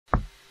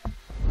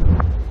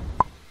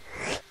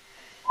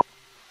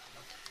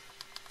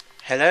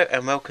Hello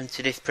and welcome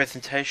to this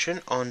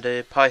presentation on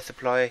the Pi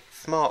Supply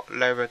Smart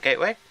LoRa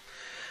Gateway.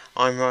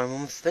 I'm Ryan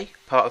Walmsley,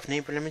 part of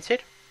Nebra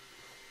Limited.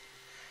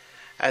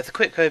 As a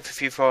quick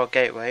overview for our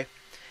gateway,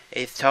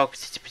 it's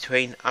targeted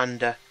between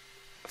under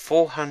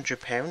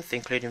 £400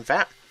 including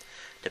VAT.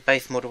 The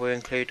base model will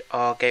include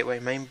our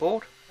gateway main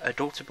board, a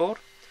daughter board,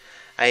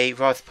 a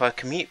Raspberry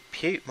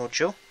compute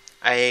module,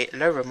 a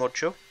LoRa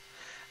module,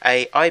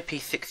 a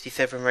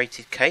IP67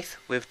 rated case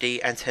with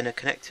the antenna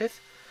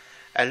connectors,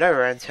 a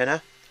LoRa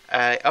antenna,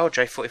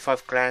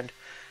 RJ45 gland,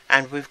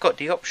 and we've got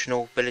the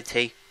optional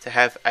ability to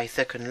have a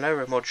second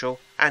LoRa module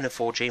and a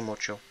 4G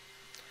module.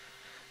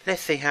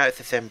 Let's see how it's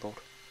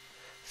assembled.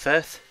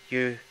 First,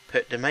 you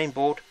put the main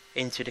board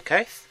into the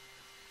case,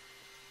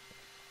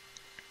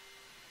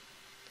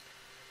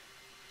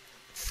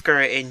 screw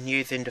it in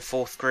using the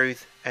 4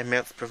 screws and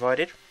mounts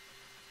provided.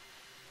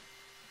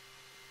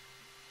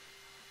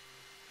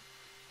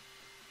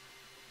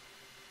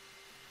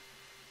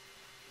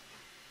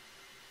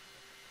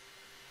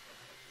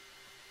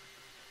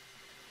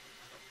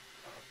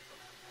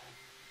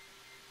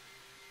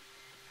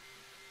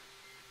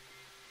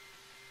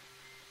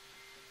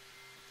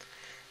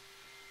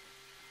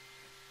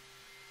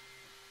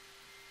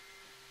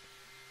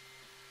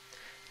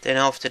 Then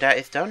after that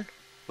is done,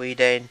 we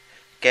then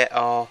get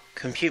our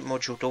compute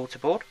module daughter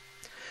board.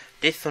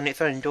 This on its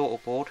own daughter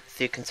board,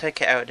 so you can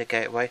take it out of the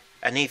gateway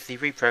and easily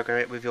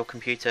reprogram it with your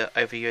computer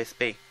over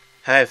USB.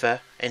 However,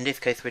 in this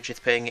case we're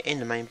just putting it in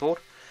the main board,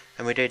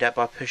 and we do that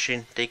by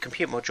pushing the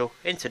compute module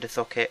into the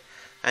socket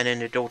and then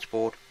the daughter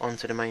board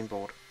onto the main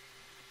board.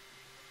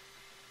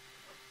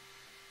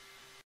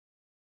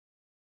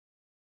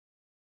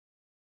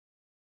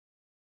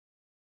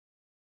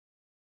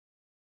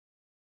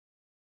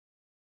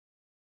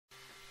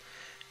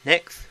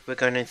 Next, we're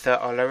going to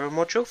insert our LoRa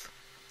modules.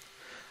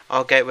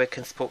 Our gateway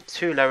can support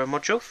 2 LoRa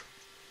modules.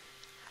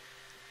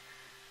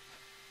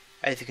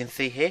 As you can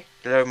see here,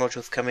 the LoRa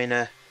modules come in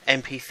a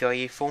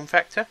MPCIe form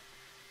factor.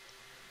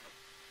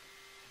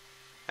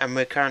 And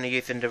we're currently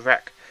using the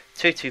rack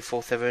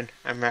 2247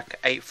 and rack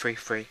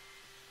 833.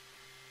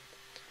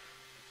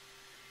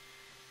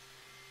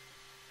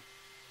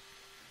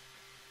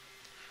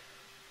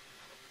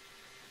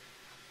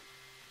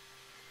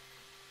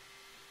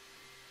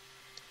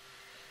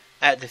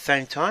 At the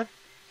same time,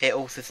 it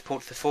also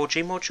supports the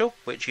 4G module,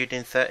 which you'd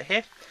insert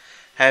here.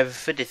 However,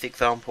 for this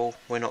example,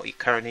 we're not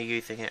currently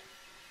using it.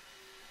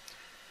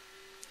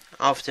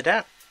 After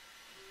that,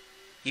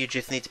 you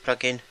just need to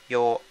plug in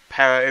your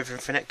power over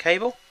Ethernet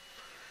cable,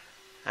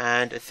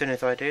 and as soon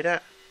as I do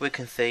that, we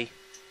can see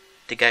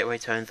the gateway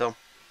turns on.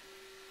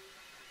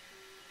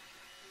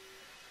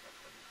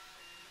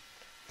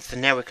 So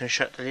now we can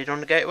shut the lid on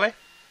the gateway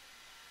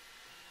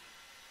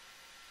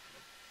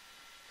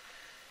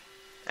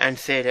and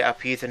seal it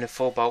up using the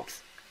 4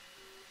 bolts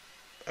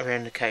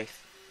around the case.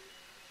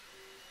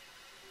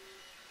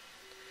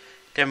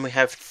 Then we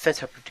have the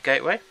setup of the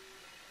gateway.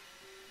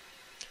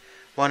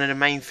 One of the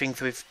main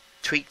things we've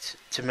tweaked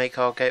to make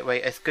our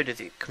gateway as good as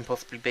it can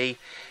possibly be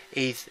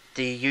is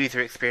the user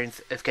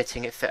experience of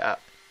getting it set up.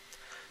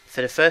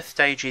 So the first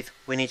stage is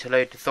we need to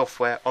load the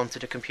software onto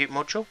the compute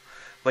module.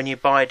 When you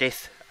buy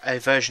this, a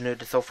version of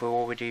the software will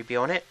already be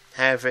on it.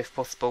 However, if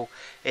possible,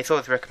 it's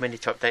always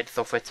recommended to update the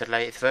software to the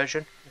latest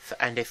version,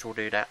 and this will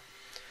do that.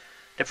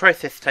 The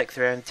process takes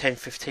around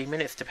 10-15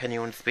 minutes depending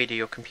on the speed of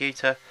your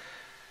computer,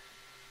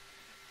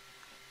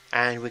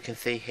 and we can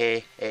see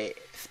here it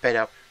sped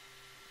up.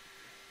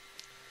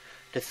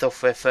 The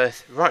software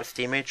first writes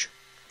the image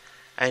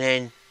and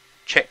then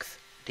checks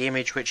the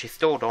image which is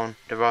stored on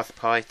the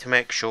Raspberry to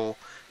make sure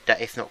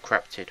that it's not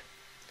corrupted.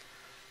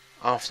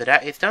 After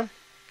that is done,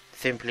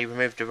 simply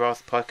remove the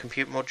Raspberry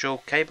compute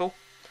module cable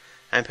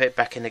and put it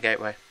back in the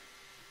gateway.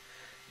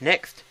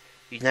 Next,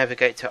 you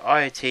navigate to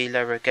IoT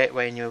LoRa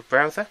Gateway in your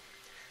browser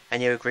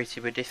and you're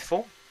greeted with this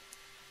form.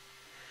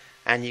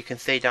 And you can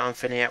see that I'm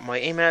filling out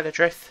my email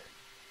address,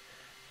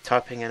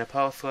 typing in a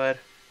password,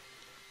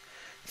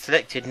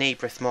 selected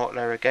Nebra Smart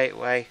LoRa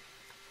Gateway,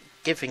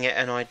 giving it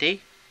an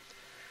ID.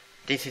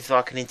 This is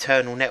like an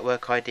internal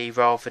network ID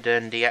rather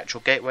than the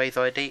actual gateway's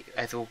ID,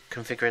 as we'll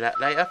configure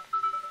that later.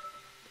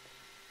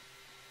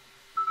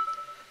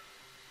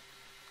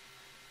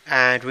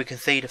 And we can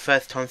see the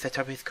first time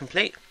setup is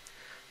complete.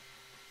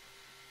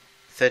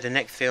 So the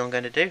next thing I'm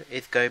going to do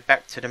is go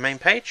back to the main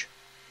page,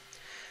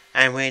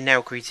 and we're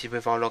now greeted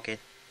with our login.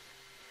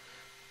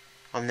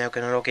 I'm now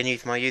going to log in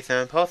using my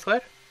username and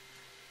password,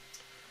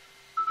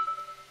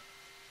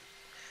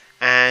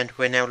 and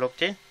we're now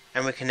logged in,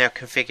 and we can now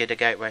configure the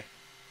gateway.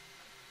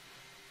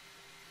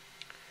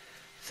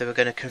 So we're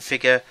going to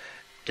configure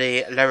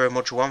the LoRa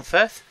module 1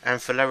 first,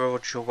 and for LoRa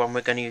module 1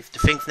 we're going to use the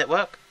Things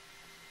network.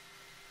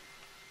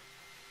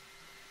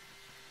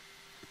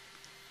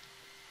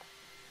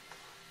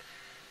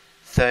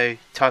 So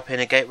type in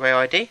a gateway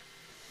ID.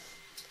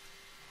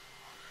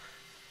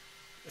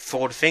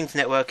 For the Things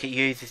network, it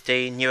uses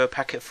the newer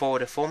packet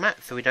forwarder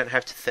format, so we don't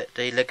have to set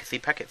the legacy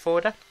packet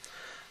forwarder.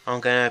 I'm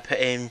going to put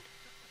in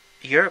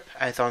Europe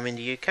as I'm in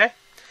the UK,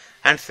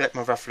 and select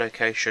my rough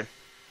location.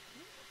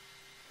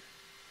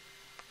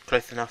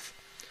 close enough.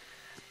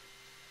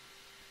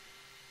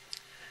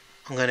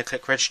 I'm going to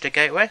click Register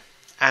Gateway,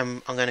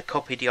 and I'm going to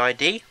copy the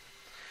ID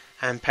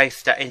and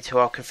paste that into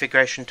our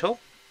configuration tool.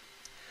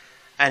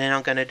 And then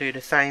I'm going to do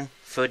the same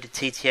for the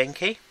TTN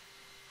key.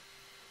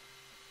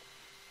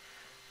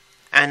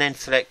 And then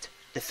select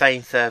the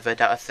same server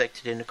that I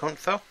selected in the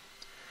console.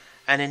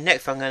 And then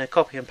next I'm going to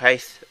copy and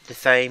paste the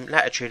same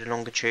latitude and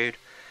longitude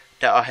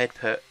that I had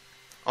put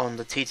on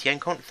the TTN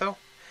console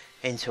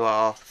into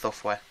our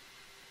software.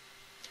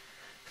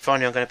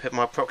 Finally I'm going to put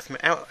my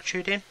approximate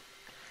altitude in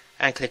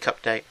and click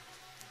Update.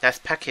 That's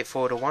packet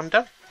forwarder 1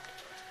 done.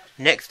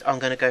 Next I'm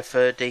going to go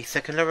for the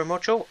second LoRa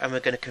module, and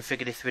we're going to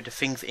configure this with the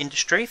Things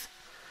Industries.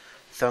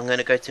 So I'm going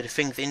to go to the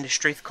Things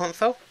Industries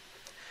console,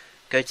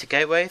 go to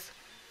Gateways,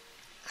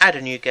 add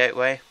a new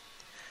gateway,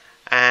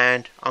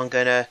 and I'm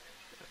going to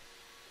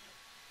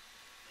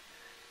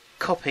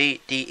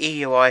copy the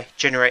EUI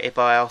generated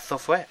by our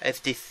software,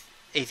 as this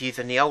is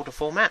using the older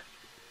format.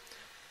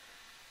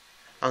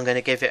 I'm going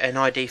to give it an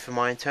ID for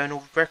my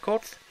internal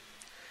records,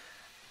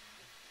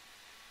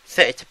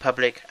 set it to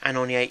public and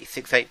on the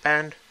 868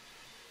 band,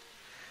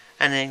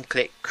 and then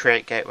click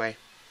Create Gateway.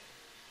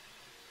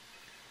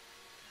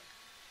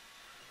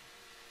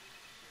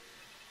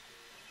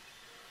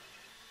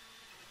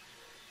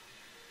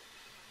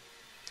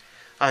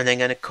 I'm then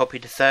going to copy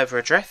the server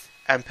address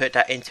and put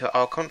that into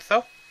our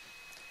console.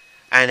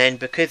 And then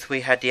because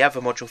we had the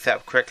other module set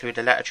up correctly with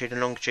the latitude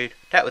and longitude,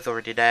 that was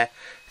already there,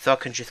 so I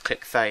can just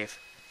click Save.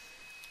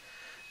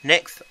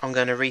 Next, I'm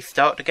going to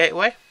restart the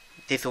gateway.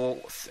 This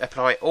will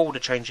apply all the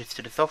changes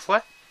to the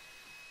software.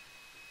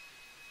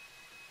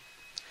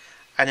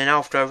 And then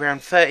after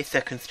around 30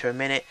 seconds to a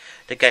minute,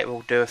 the gateway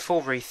will do a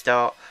full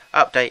restart,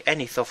 update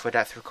any software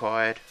that's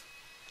required.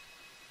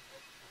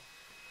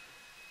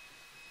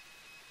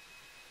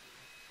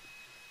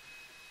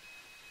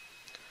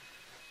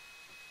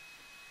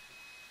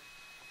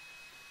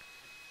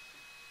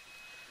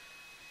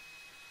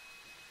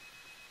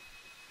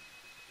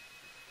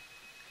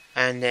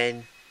 And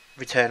then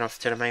return us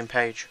to the main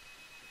page.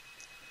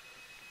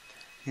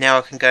 Now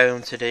I can go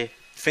onto the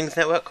Things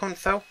Network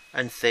console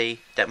and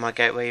see that my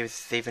gateway is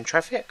receiving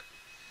traffic.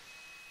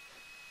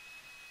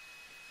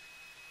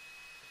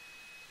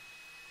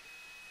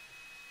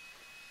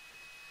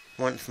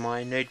 Once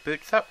my node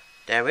boots up,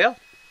 there we are.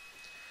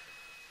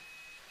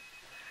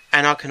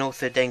 And I can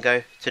also then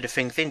go to the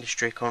Things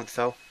Industry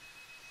console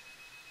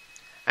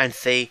and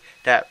see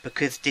that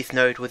because this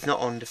node was not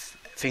on the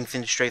Things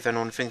Industries and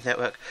on the Things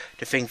Network,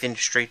 the Things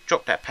Industry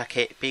dropped that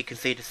packet, but you can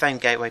see the same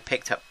gateway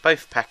picked up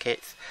both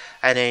packets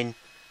and then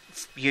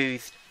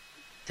used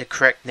the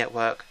correct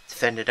network to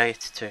send the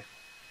data to.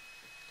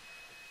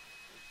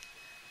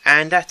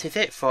 And that is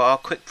it for our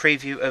quick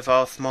preview of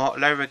our Smart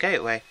LoRa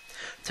Gateway.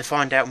 To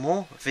find out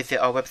more, visit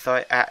our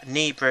website at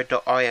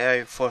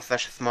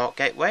nebra.io/smart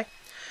gateway.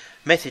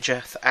 Message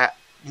us at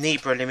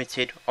Nebra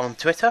Limited on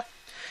Twitter.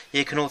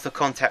 You can also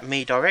contact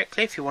me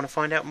directly if you want to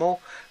find out more.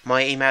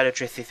 My email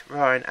address is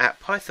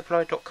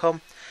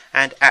ryan@pysupply.com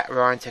and at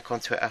RyanTech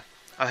on Twitter.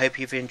 I hope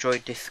you've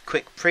enjoyed this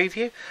quick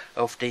preview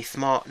of the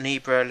Smart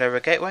Nebra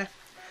LoRa Gateway,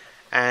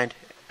 and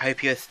I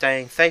hope you're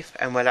staying safe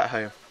and well at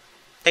home.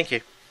 Thank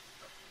you.